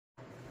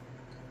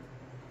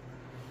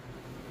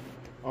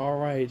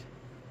Alright,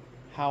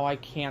 how I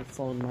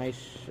canceled my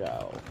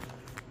show.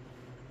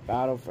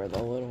 Battle for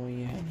the Little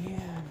Yan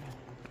Yan.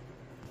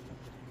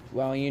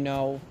 Well, you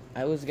know,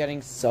 I was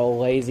getting so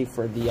lazy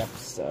for the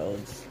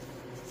episodes.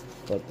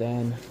 But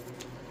then,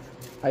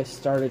 I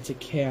started to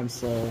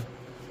cancel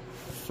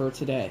for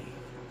today.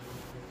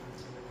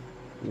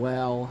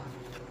 Well,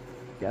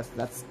 guess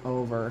that's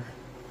over.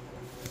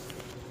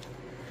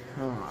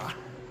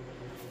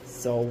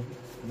 So,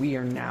 we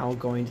are now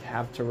going to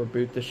have to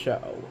reboot the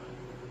show.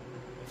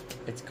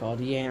 It's called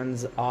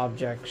Yan's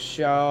Object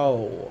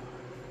Show.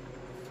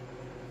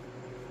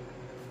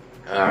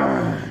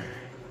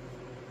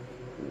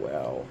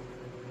 Well,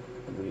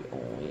 we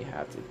only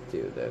have to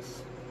do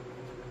this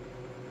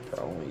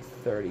for only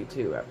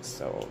 32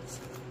 episodes.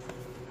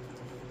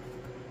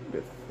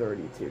 With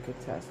 32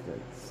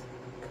 contestants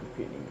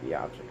competing the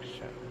object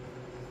show.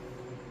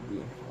 We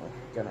are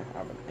gonna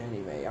have an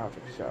anime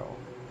object show.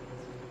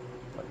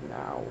 But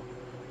now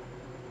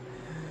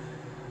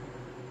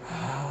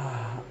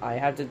I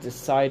had to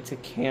decide to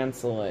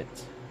cancel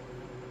it.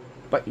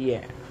 But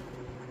yeah.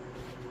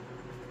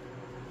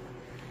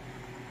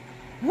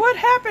 What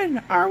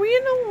happened? Are we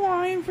in a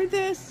line for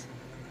this?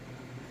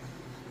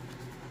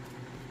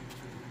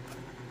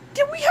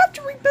 Did we have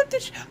to reboot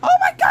this? Oh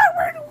my god,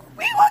 where do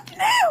we look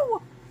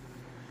now?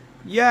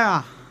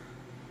 Yeah.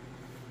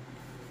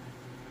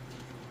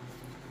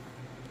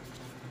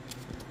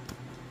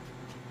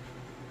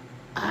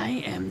 I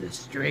am the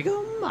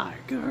Strigo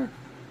Marker.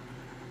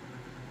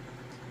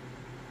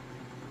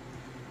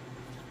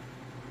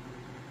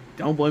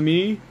 Don't blame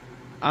me.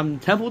 I'm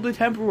Temple the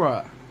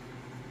Tempura.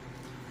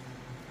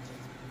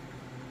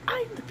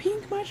 I'm the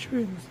Pink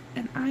Mushrooms,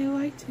 and I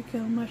like to go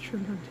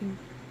mushroom hunting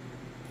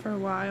for a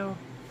while.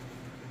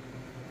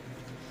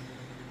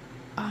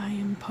 I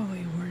am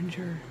Polly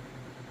Oranger,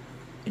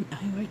 and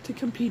I like to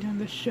compete on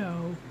the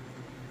show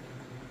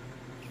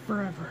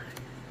forever.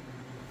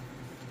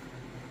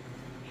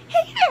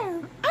 Hey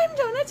there! I'm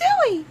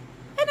Donatelli,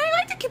 and I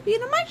like to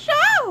compete on my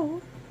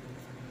show!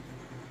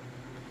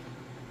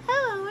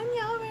 Hello, I'm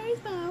Yellowberry's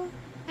Bow,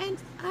 and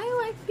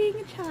I like being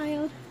a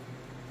child.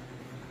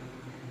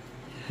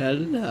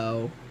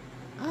 Hello.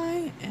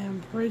 I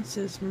am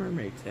Princess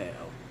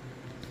Mermaidtail.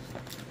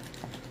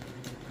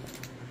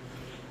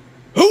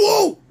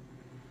 Hello!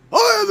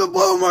 I am the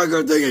blow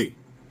marker thingy!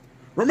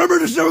 Remember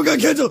the show got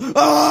canceled?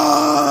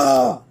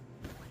 Ah!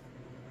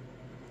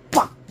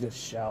 Fuck this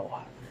show.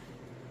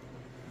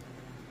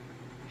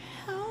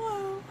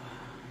 Hello.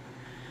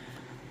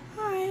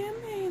 I am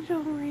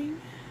Angel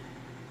Ring.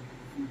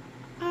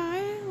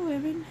 I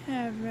live in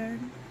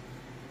heaven.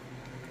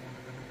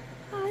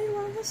 I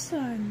love the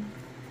sun.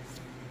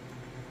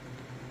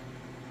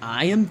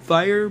 I am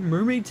Fire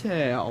Mermaid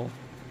Tail.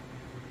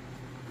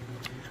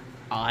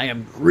 I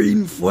am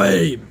Green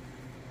Flame.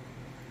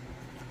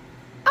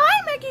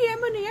 I'm Mickey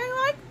Ebony.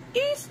 I like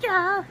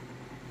Easter.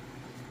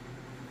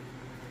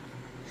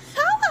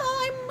 Hello,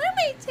 I'm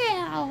Mermaid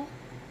Tail.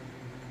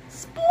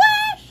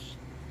 Splash!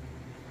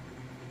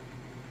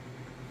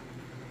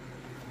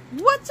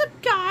 What's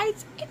up,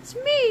 guys? It's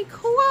me,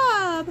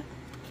 Club.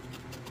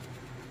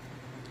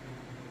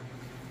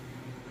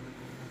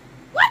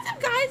 What's up,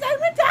 guys?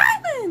 I'm a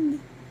diamond.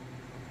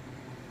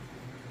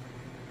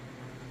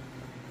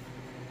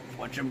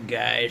 What's up,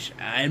 guys?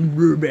 I'm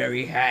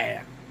Blueberry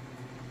Hat.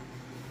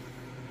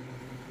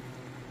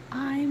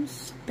 I'm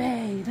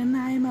Spade, and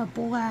I'm a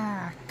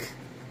black.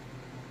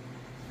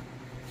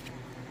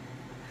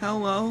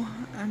 Hello,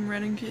 I'm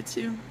Red and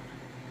Kitsu.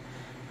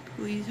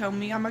 Please help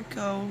me, I'm a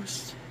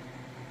ghost.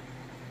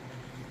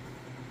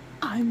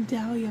 I'm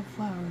Dahlia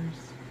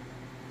Flowers.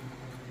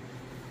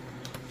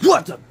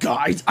 What's up,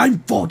 guys? I'm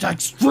Volt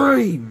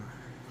Extreme.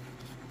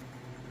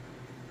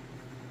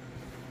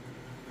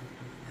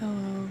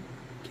 Hello,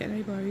 can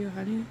I borrow you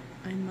honey?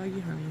 I'm Muggy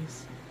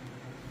Honeys.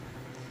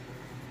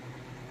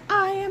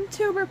 I am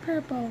Tuber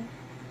Purple.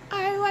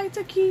 I like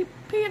to keep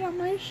Pete on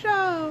my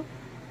show.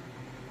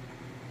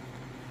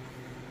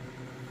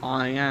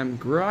 I am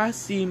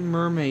Grassy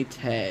Mermaid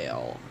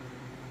Tail.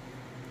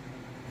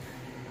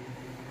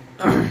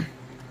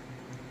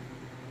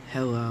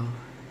 Hello.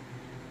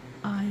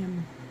 I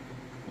am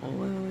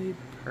Lily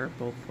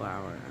Purple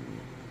Flower.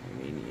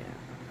 I mean, yeah.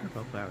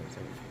 Purple flowers.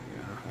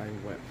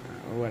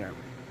 Or whatever.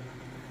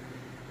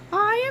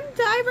 I am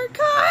Diver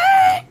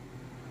Kai.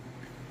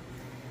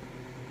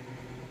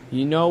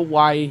 You know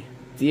why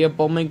Dia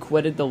Bowman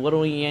quitted the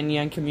Little Yan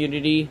Yan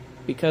community?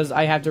 Because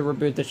I had to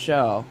reboot the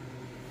show.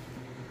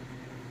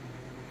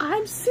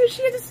 I'm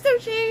Sushi the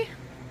Sushi.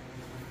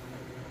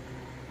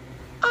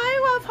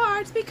 I love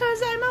hearts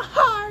because I'm a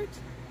heart.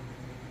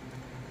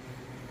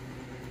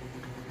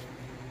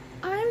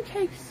 I'm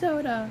Cake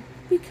Soda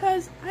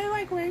because I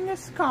like wearing a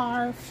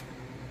scarf.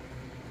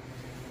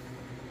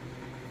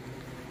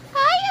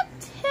 I am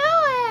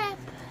Tulip.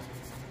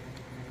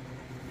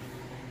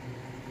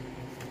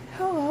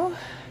 Hello,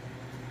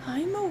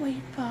 I'm a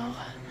weight ball.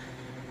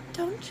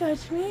 Don't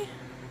judge me.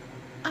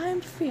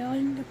 I'm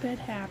feeling a bit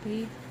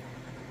happy.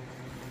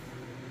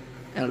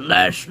 And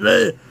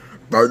lastly,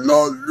 but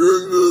not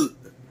least,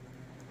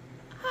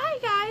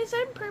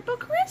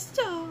 Purple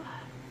Crystal.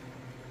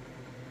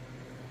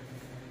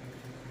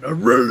 The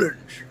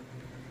villains.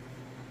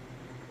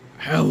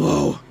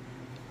 Hello,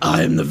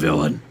 I am the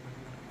villain.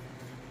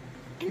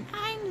 And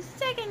I'm the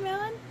second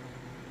villain.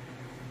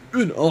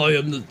 And I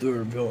am the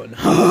third villain.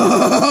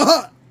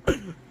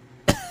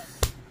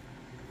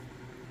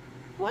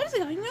 What is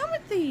going on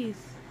with these?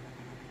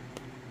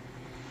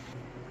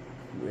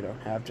 We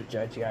don't have to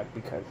judge yet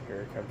because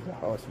here comes the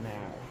host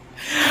now.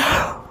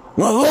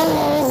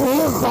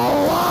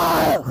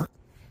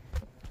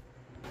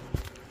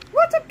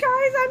 What's up,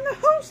 guys? I'm the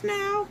host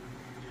now.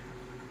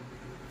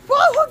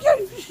 Whoa,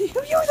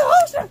 you're the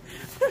host now.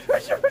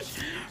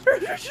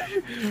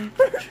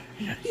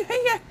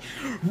 Yeah.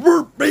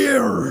 Root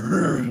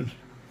beer.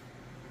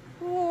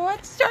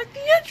 Let's start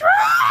the intro.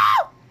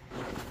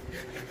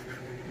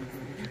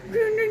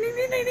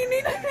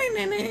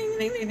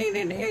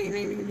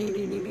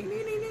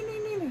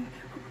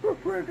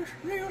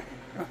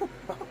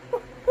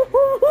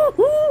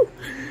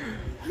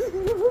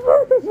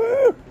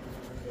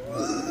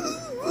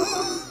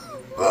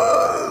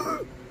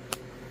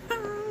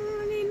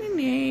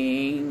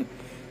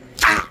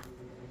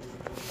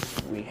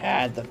 We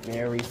had the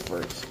very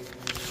first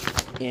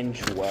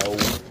intro,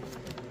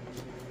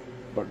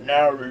 But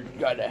now we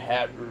gotta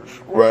have to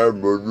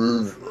scramble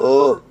this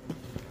up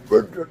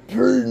with the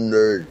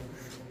teenage.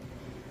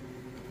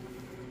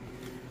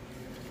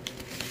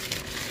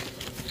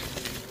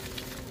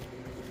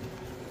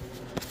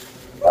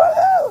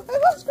 Woohoo! I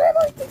love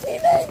scrambling the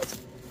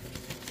teammates.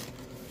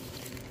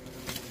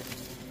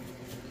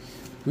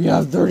 we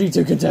have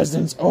 32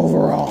 contestants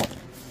overall.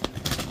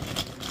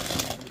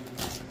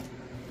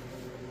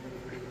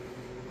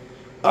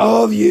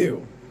 All of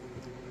you.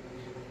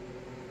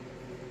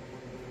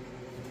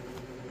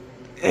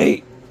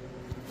 8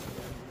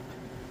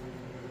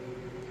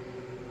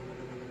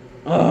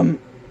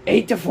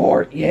 to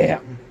 4, yeah.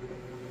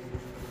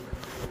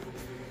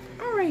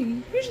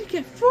 Alrighty, you should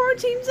get 4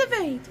 teams of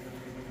 8.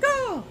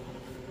 Go!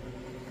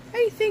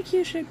 I think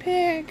you should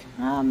pick.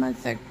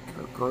 It's a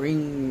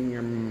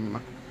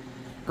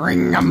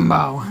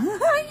Gringumbo.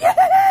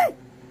 Yay!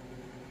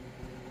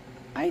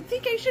 I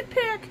think I should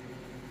pick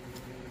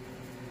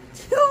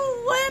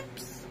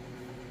Tulips,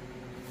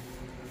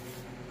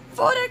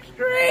 Foot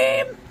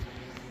Extreme,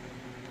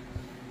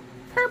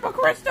 Purple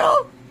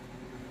Crystal,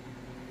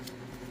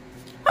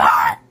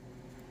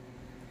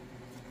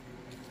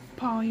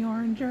 Polly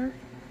Oranger,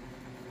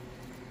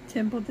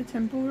 Temple to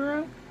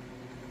Tempura,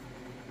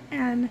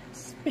 and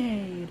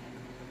Spade.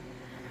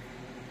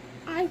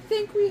 I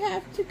think we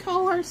have to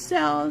call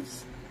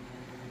ourselves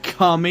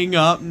Coming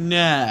up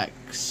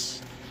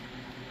next.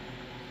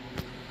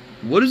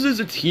 What is this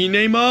a team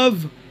name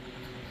of?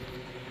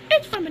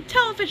 It's from a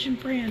television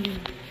branding.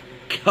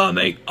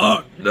 Coming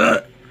up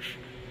next.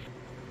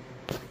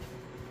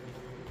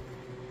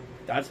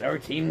 That's our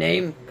team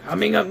name.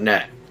 Coming up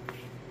next.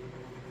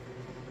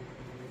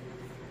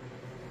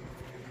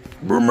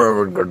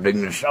 Remember good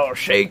thing to sell a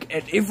shake,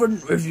 and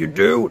even if you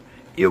do,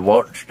 you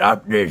won't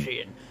stop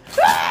dizzying.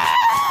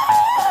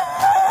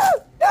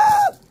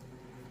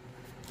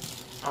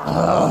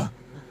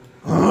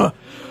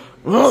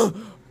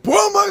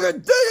 Pull my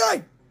good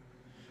thing!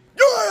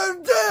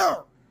 You're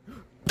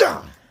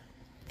there!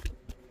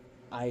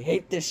 I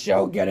hate this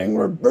show getting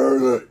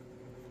Burn it!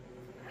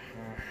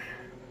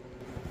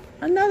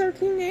 Another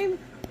team name.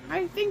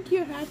 I think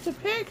you have to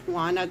pick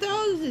one of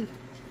those.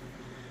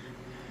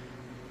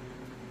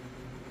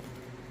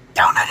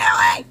 Don't do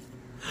it!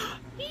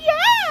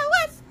 Yeah,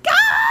 let's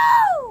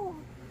go!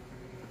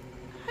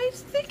 I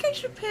think I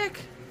should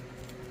pick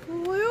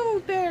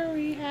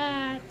Blueberry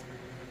Hat.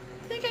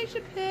 I think I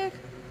should pick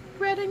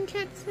Red and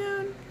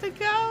Kitsune, the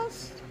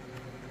ghost.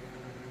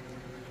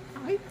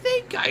 I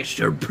think I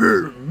should pick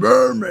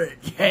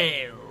Mermaid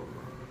Tail.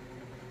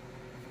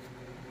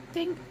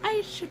 think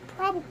I should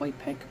probably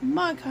pick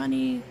Mug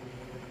Honey.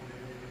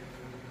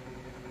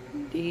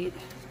 Indeed.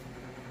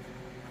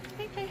 I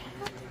think I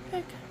have to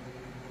pick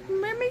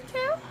Mermaid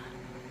Tail.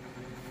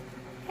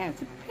 I have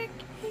to pick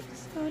Egg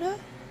Soda.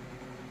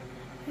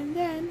 And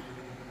then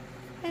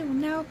I will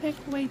now pick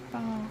Weight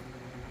Ball.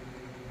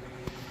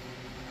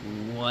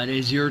 What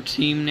is your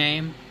team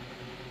name?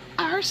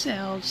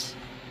 Ourselves.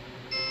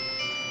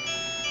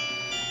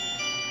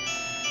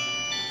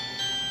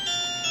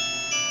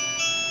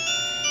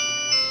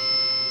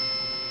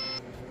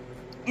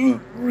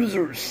 What was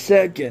our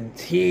second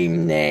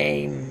team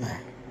name?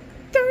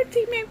 Third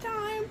team name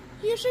time.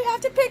 You should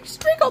have to pick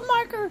Sprinkle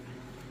Marker.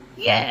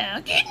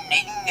 Yeah,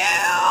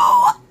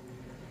 no.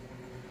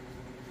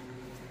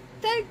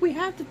 Think we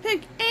have to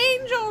pick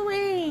Angel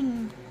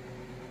Ring.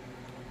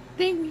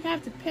 Think we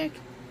have to pick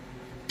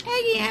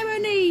Eggy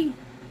Ebony.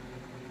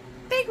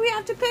 Think we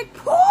have to pick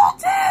Pool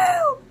 2.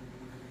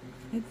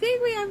 I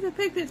think we have to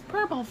pick this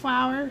purple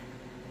flower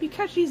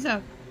because she's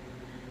a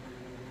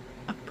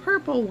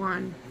purple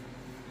one.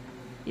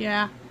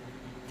 Yeah.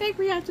 Think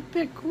we have to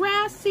pick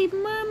Grassy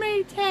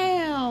Mermaid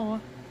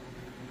Tail.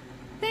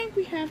 Think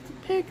we have to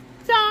pick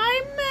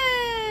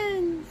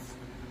Diamonds.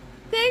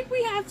 Think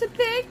we have to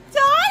pick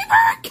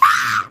Diver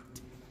Cat.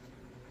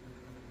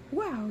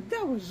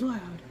 that was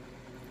loud.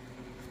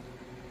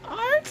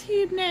 Our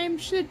team name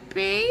should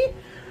be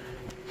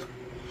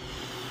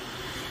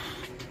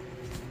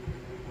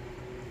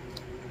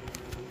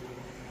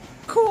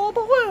Cool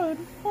Balloon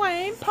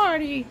Flame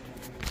Party.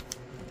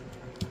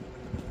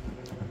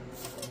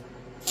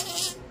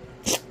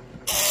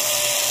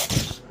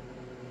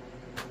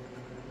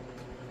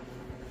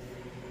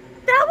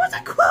 That was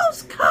a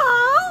close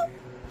call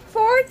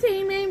for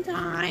team name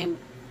time.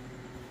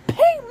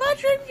 Pink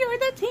Mushroom, you're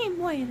the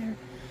team leader.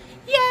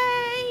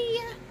 Yay!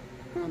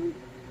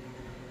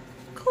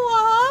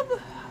 Club.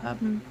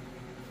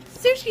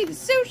 Sushi the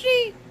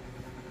sushi.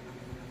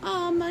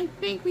 I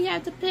think we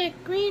have to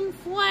pick Green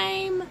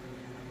Flame,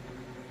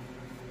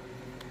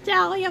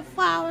 Dahlia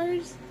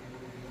Flowers,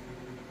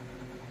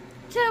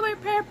 Silver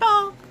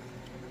Purple,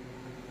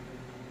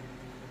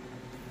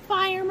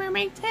 Fire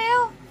Mermaid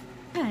Tail,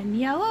 and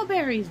Yellow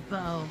Berry's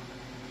Bow. I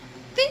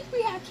think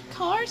we have to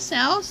call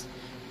ourselves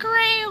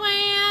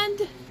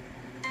Greyland.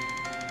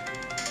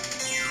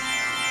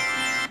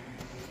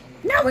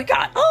 Now we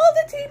got all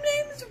the team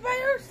names by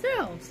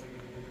ourselves.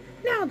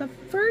 Now the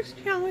first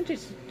challenge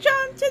is to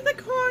jump to the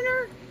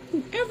corner.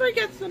 Whoever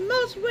gets the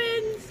most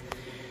wins.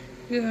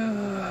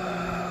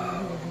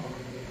 Go.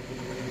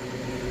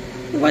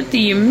 What do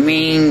you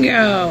mean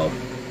go?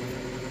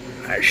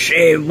 I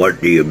say,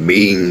 what do you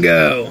mean,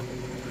 go?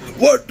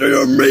 What do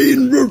you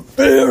mean,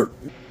 repair?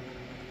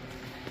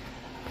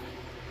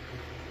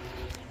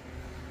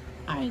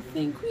 I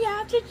think we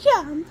have to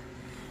jump.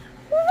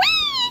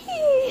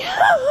 Whee!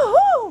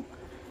 Oh,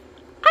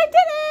 I did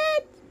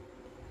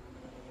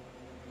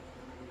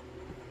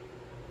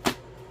it!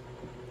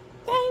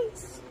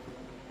 Thanks.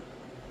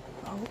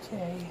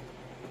 Okay.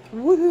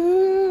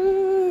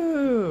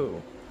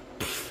 Woohoo!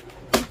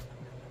 Oh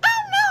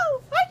no!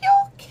 Are you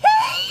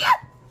okay?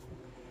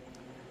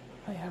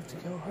 I have to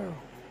go home.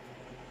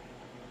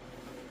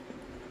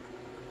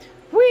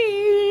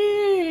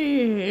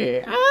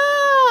 Whee!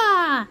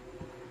 Ah!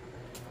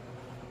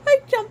 I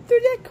jumped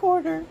through that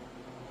corner.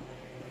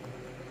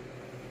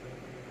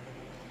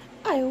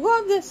 I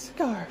love this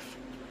scarf.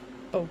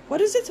 Oh,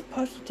 what is it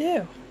supposed to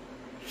do?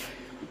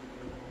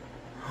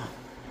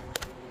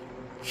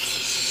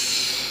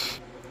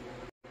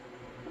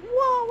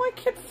 Whoa, I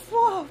can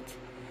float.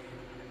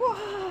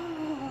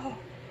 Whoa.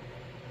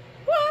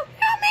 Whoa,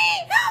 help me!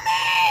 Help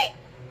me!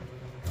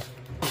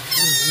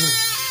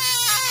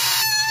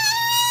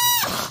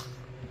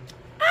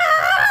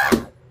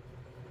 Ah!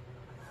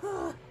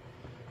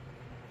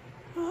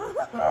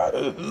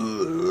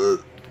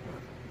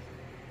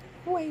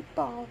 Wait,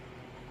 ball.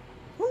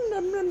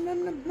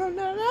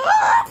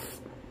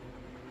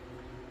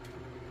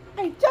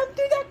 I jumped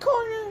through that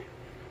corner.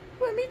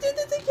 Let me do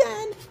this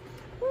again.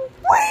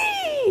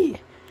 Whee!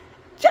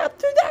 Jump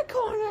through that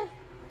corner.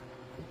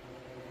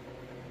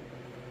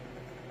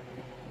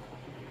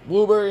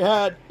 Blueberry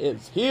Hat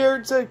is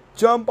here to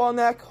jump on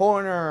that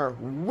corner.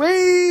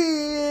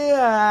 Whee!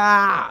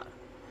 I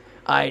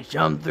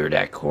jumped through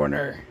that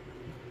corner.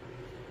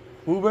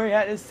 Blueberry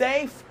Hat is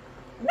safe.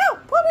 No,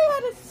 Blueberry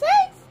Hat is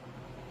safe.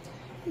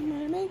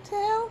 Mermaid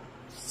Tail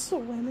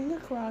swimming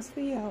across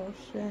the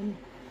ocean.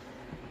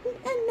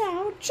 And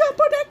now jump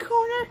on that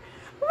corner.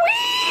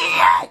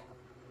 Whee!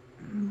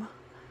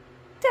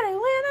 Did I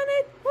land on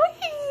it?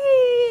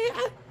 Whee!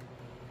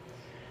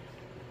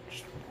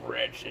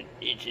 Scratch an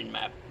itch in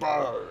my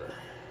fur.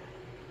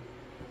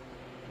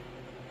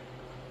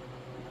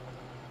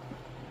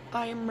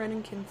 I am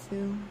Renan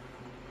Kinsu.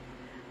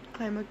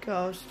 I'm a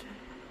ghost.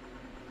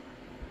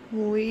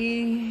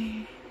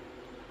 We...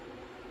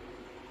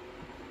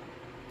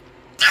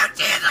 That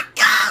is a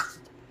ghost!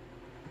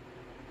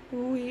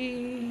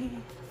 We...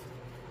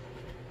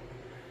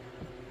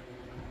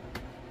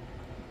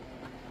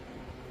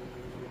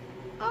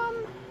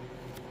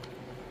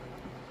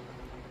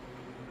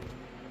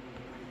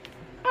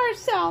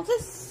 Ourselves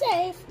is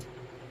safe.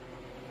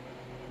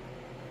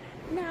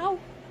 Now,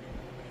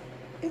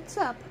 it's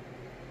up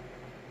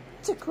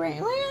to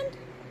Greyland,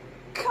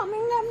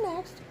 coming up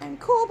next, and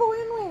Cool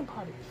Balloon Land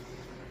Party.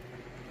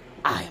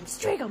 I am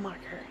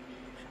Striggelmarker,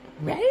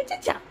 ready to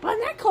jump on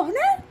that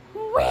corner.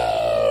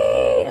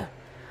 Whee!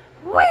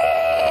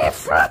 Whee!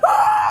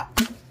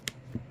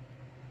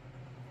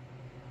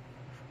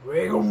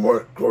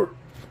 Striggelmarker.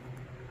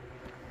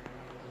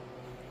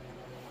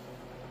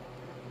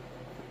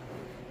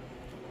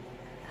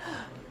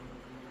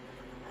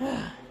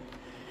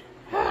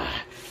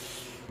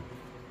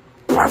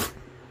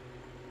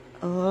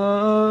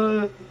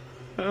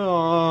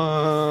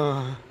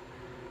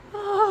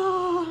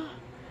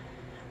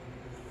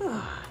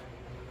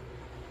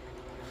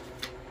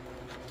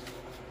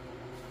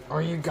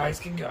 Or you guys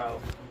can go.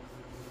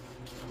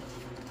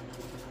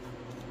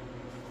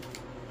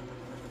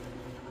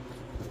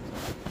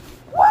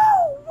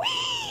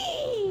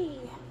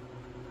 Woo-wee!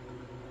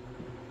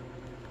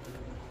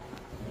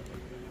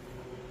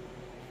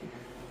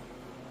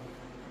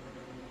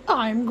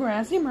 I'm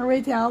Grassy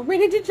Mermaid Tail,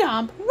 ready to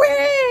jump.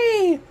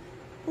 Whee!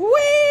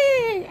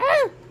 Whee!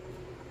 Ah!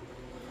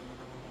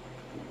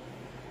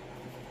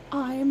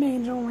 I'm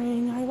Angel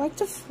Ring. I like like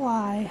to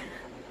fly.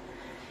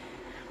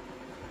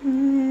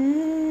 No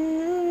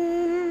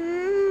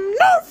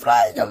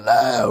flying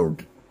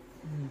allowed.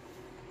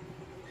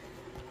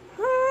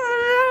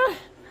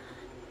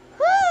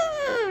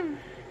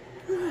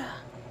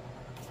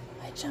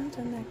 I jumped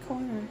in that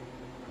corner.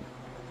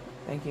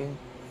 Thank you.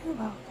 You're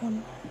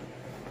welcome.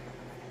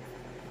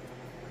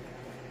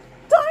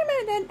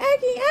 Diamond and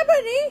Eggy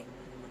Ebony!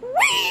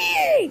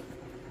 Whee!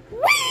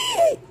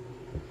 Whee!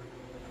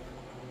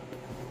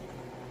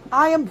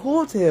 I am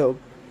Pool Tube.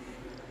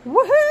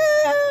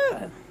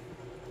 Woohoo!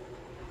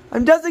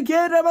 I'm just a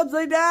kid. I'm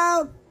upside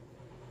down.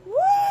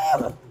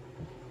 Woo!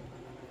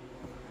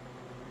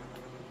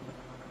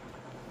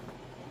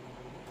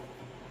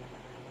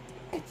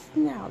 It's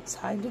now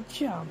time to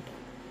jump.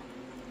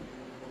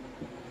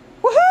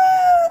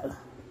 Woohoo!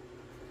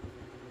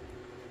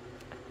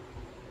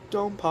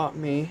 Don't pop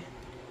me.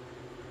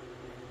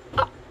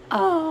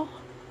 Oh.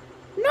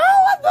 No,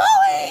 I'm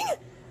falling!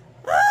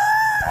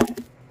 Ah!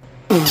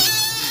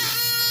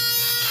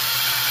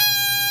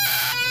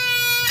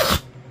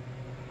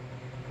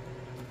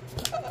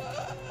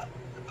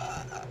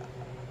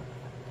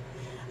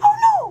 Oh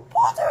no!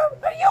 Potter,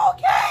 are you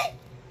okay?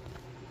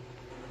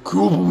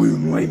 Cool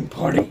Wing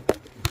Party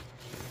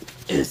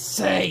is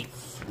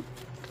safe.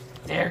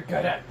 They're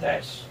good at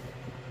this.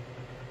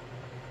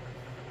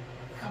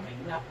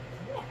 Coming up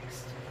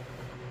next.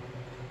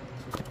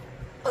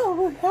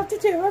 All we have to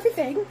do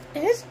everything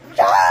is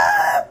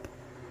jump!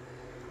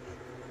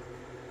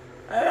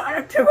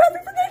 I'm too heavy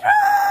for the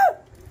jump!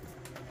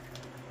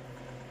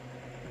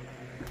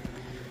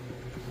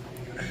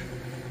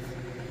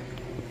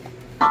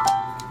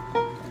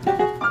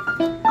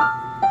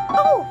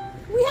 Oh,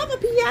 we have a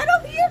piano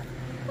here?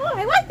 Oh,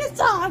 I like this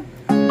song!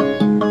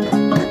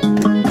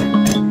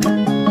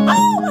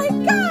 Oh my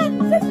god,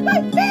 this is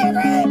my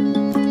favorite!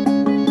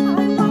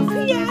 I love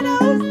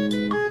pianos!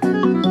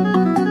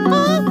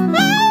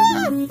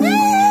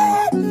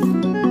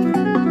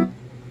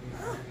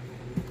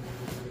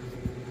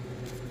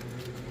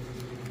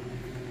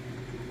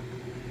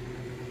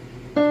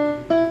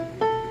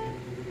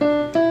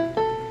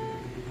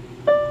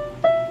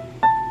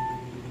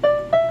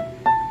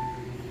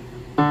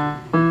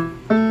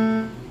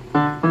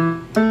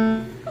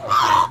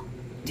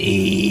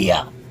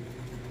 Yeah.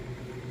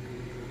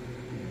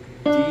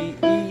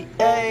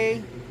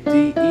 D-E-A.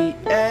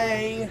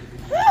 D-E-A.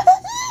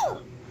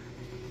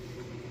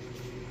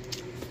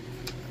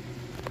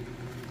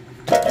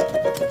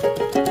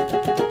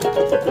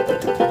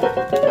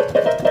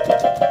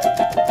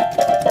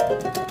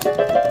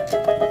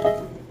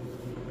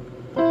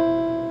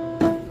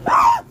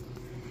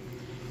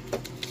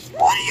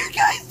 What are you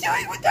guys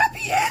doing with that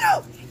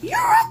piano?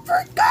 You're up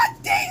for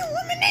goddamn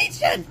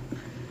elimination!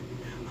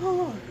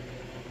 Oh.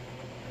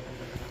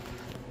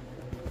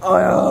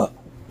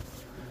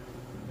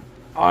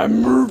 I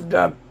moved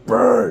that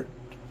bird.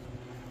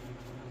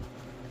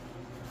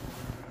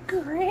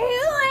 Greenland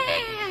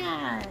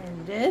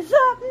is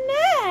up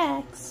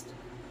next.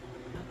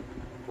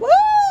 Woo!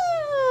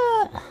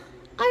 I'm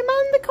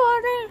on the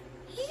corner.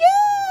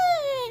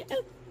 Yeah!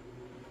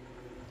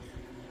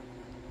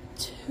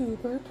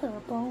 Tuber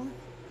purple,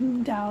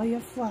 dahlia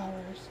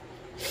flowers.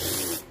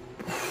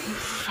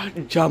 Try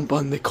to jump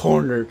on the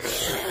corner.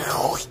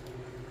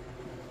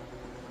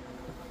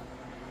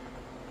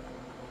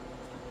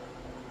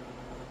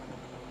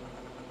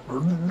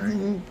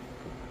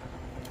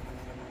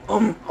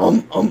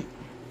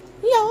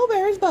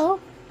 Yellowberry's bow.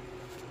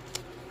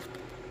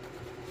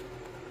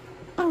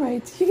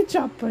 Alright, you can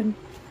jump in.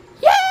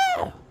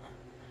 Yeah!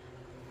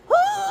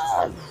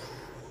 Ah!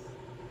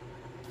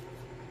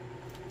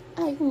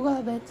 I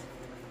love it.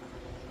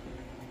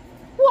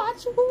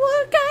 Watch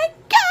where I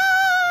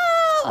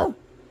go!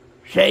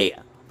 See,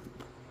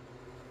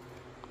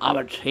 I'm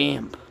a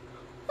champ.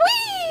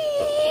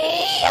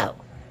 Whee!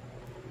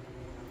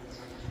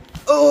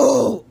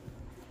 Oh!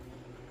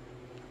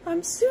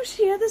 I'm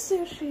Sushi of the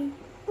Sushi.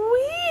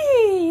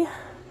 Whee!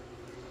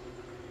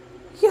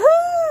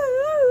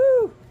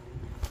 Yoo!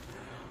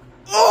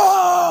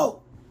 Oh!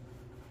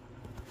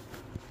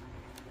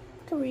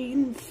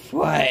 Green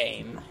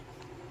Flame.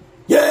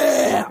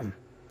 Yeah!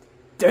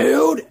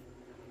 Dude,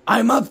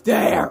 I'm up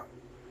there.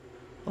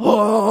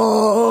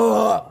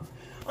 Oh!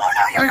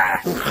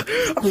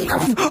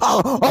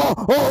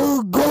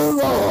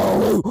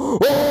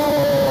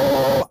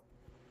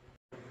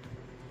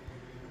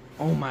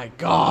 Oh my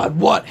god,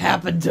 what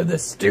happened to the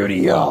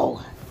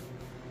studio?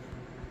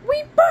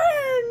 We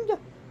burned!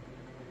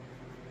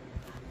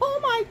 Oh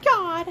my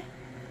god!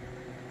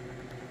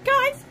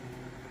 Guys,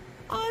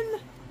 on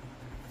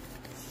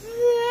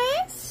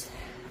this?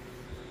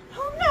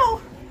 Oh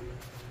no!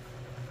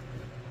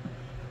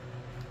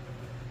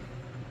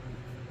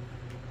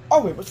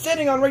 Oh, it was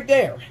sitting on right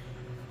there.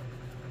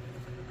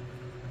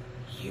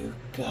 You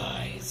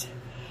guys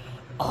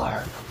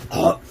are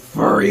up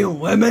for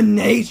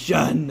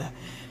elimination.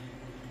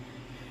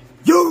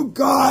 You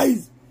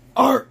guys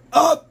are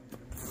up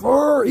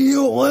for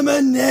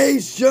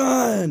elimination.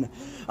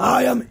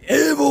 I am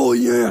evil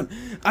Yan.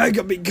 I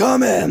could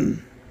become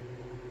him.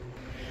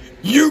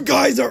 You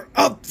guys are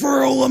up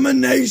for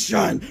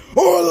elimination!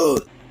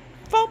 Vote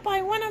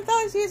by one of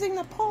those using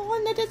the poll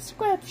in the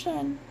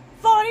description.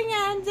 Voting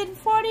ends in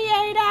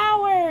 48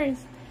 hours.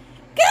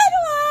 Good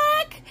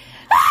luck!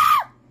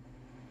 Ah!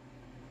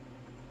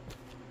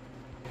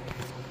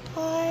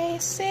 I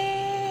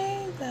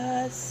see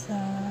the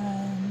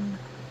sun.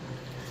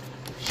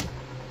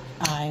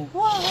 I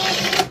want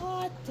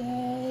hot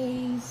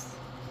days.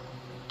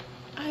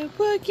 I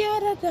will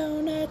get a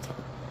donut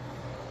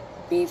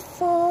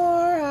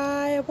before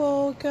I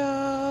will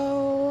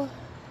go.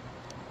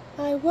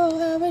 I will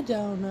have a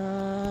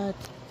donut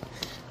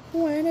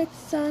when it's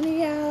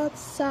sunny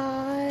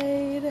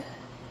outside.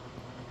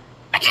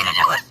 I get a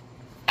donut!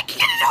 I get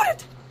a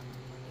donut!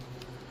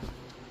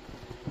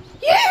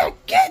 Yeah,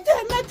 get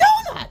them a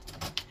donut!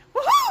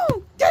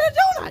 Woohoo! Get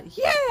a donut!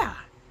 Yeah!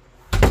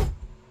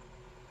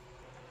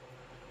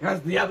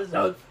 Guys, the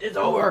episode is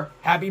over.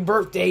 Happy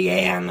birthday,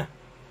 Ann.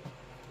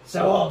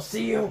 So I'll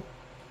see you.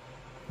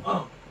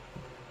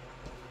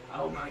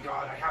 Oh my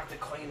God, I have to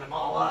clean them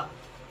all up.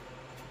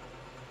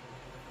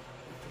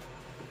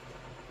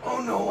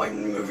 Oh no,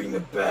 I'm moving the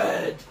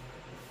bed.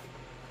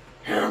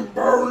 I'm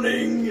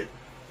burning.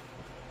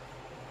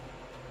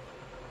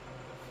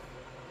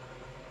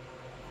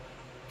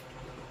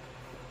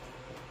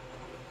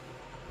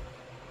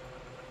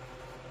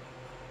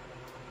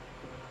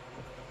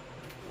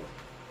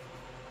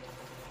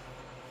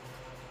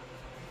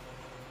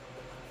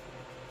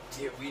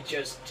 Did we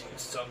just do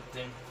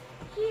something?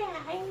 Yeah,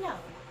 I know.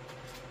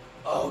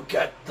 I'll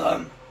get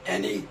them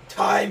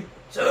anytime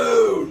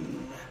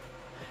soon.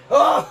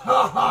 Ha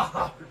ha ha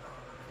ha.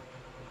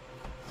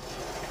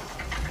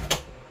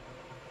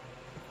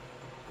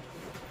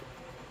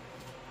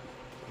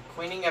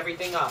 Cleaning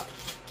everything up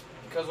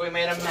because we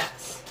made a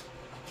mess.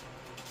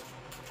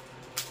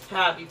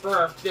 Happy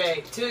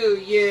birthday to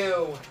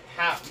you.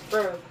 Happy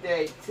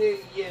birthday to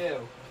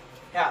you.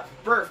 Happy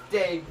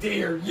birthday,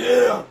 dear.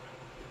 Yeah.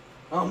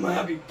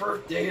 Happy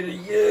birthday to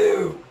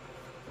you.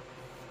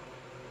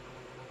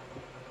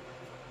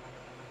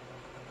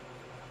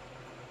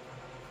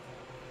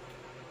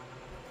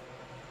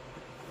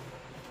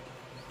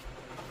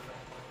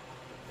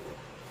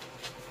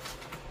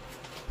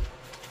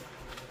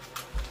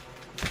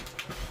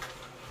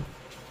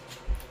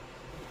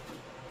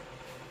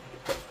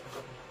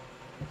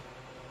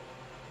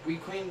 We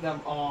cleaned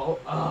them all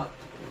up.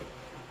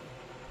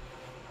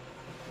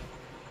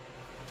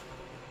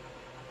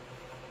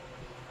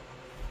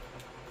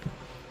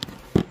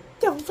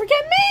 Don't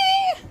forget me!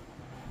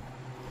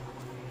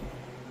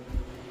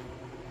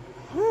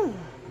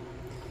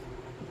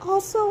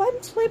 Also,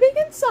 I'm sleeping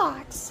in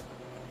socks.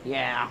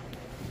 Yeah.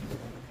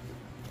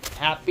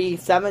 Happy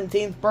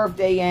 17th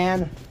birthday,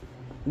 Ann.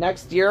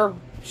 Next year,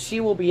 she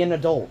will be an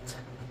adult.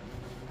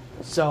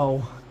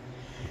 So,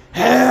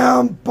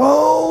 ham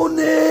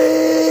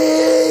boning!